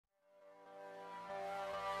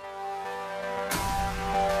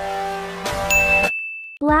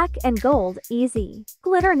and gold, easy.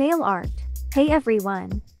 Glitter nail art. Hey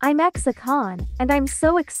everyone, I'm Mibextid, and I'm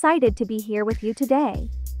so excited to be here with you today.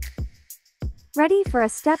 Ready for a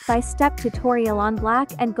step-by-step tutorial on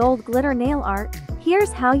black and gold glitter nail art?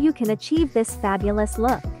 Here's how you can achieve this fabulous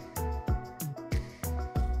look.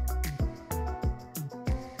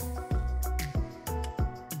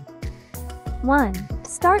 1.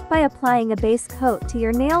 Start by applying a base coat to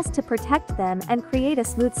your nails to protect them and create a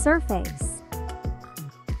smooth surface.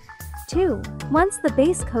 2. Once the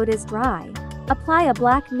base coat is dry, apply a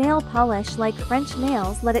black nail polish like French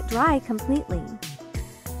nails. Let it dry completely.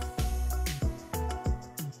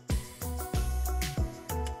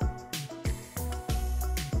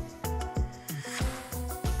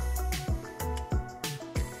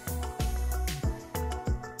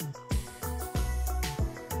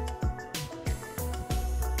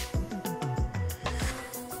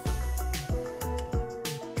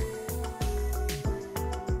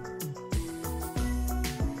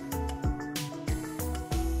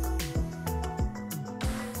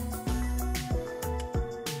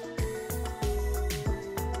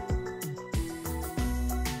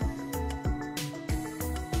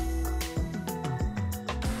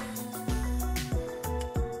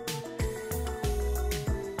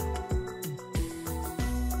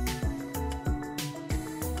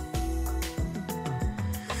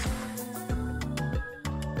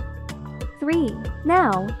 3.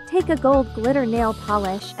 Now, take a gold glitter nail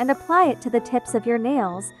polish and apply it to the tips of your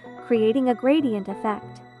nails, creating a gradient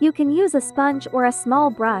effect. You can use a sponge or a small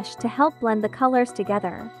brush to help blend the colors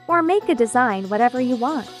together, or make a design whatever you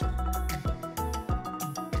want.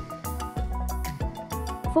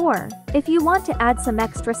 4. If you want to add some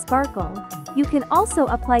extra sparkle, you can also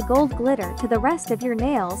apply gold glitter to the rest of your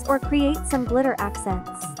nails or create some glitter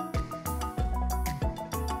accents.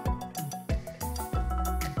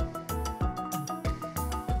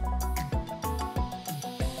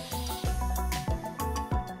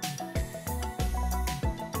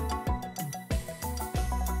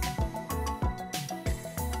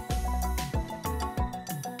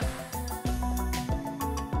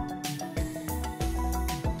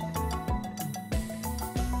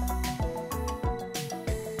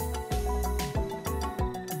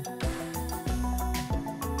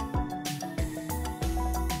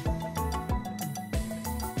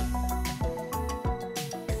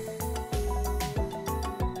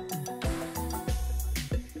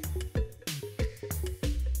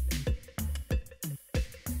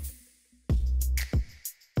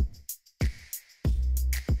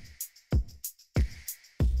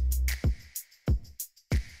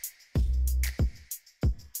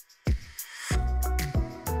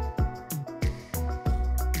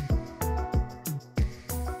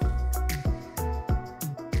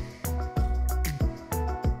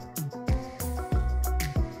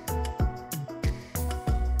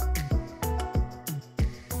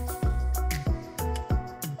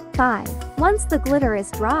 Once the glitter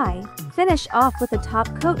is dry, finish off with a top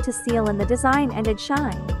coat to seal in the design and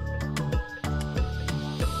shine.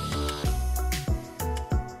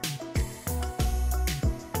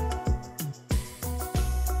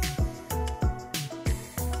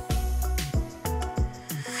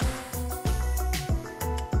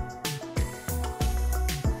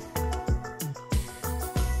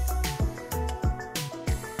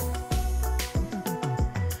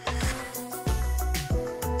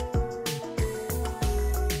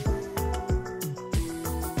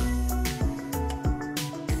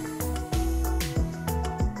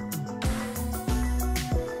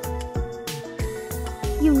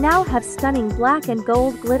 You now have stunning black and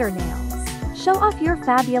gold glitter nails. Show off your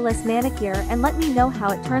fabulous manicure and let me know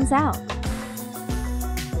how it turns out.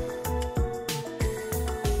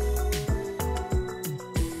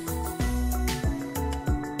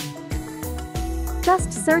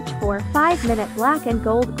 Just search for 5-minute black and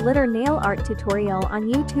gold glitter nail art tutorial on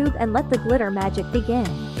YouTube and let the glitter magic begin.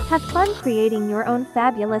 Have fun creating your own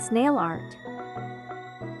fabulous nail art.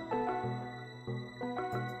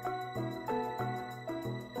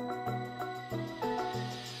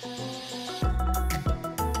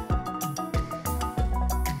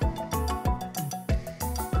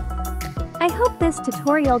 I hope this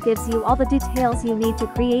tutorial gives you all the details you need to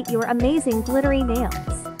create your amazing glittery nails.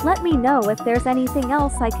 Let me know if there's anything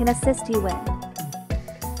else I can assist you with.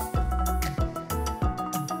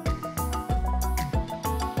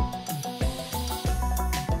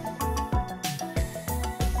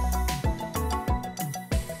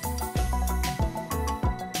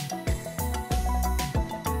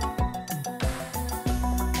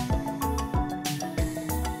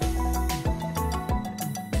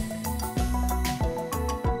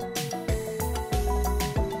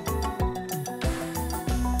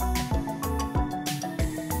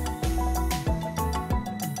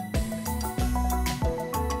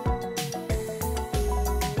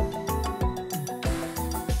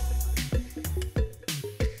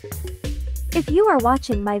 If you are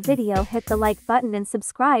watching my video, hit the like button and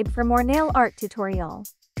subscribe for more nail art tutorial.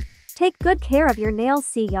 Take good care of your nails.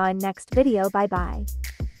 See ya in next video. Bye bye.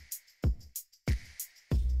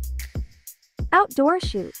 Outdoor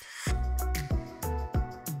shoot.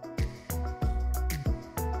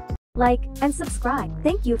 Like and subscribe.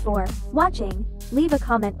 Thank you for watching. Leave a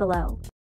comment below.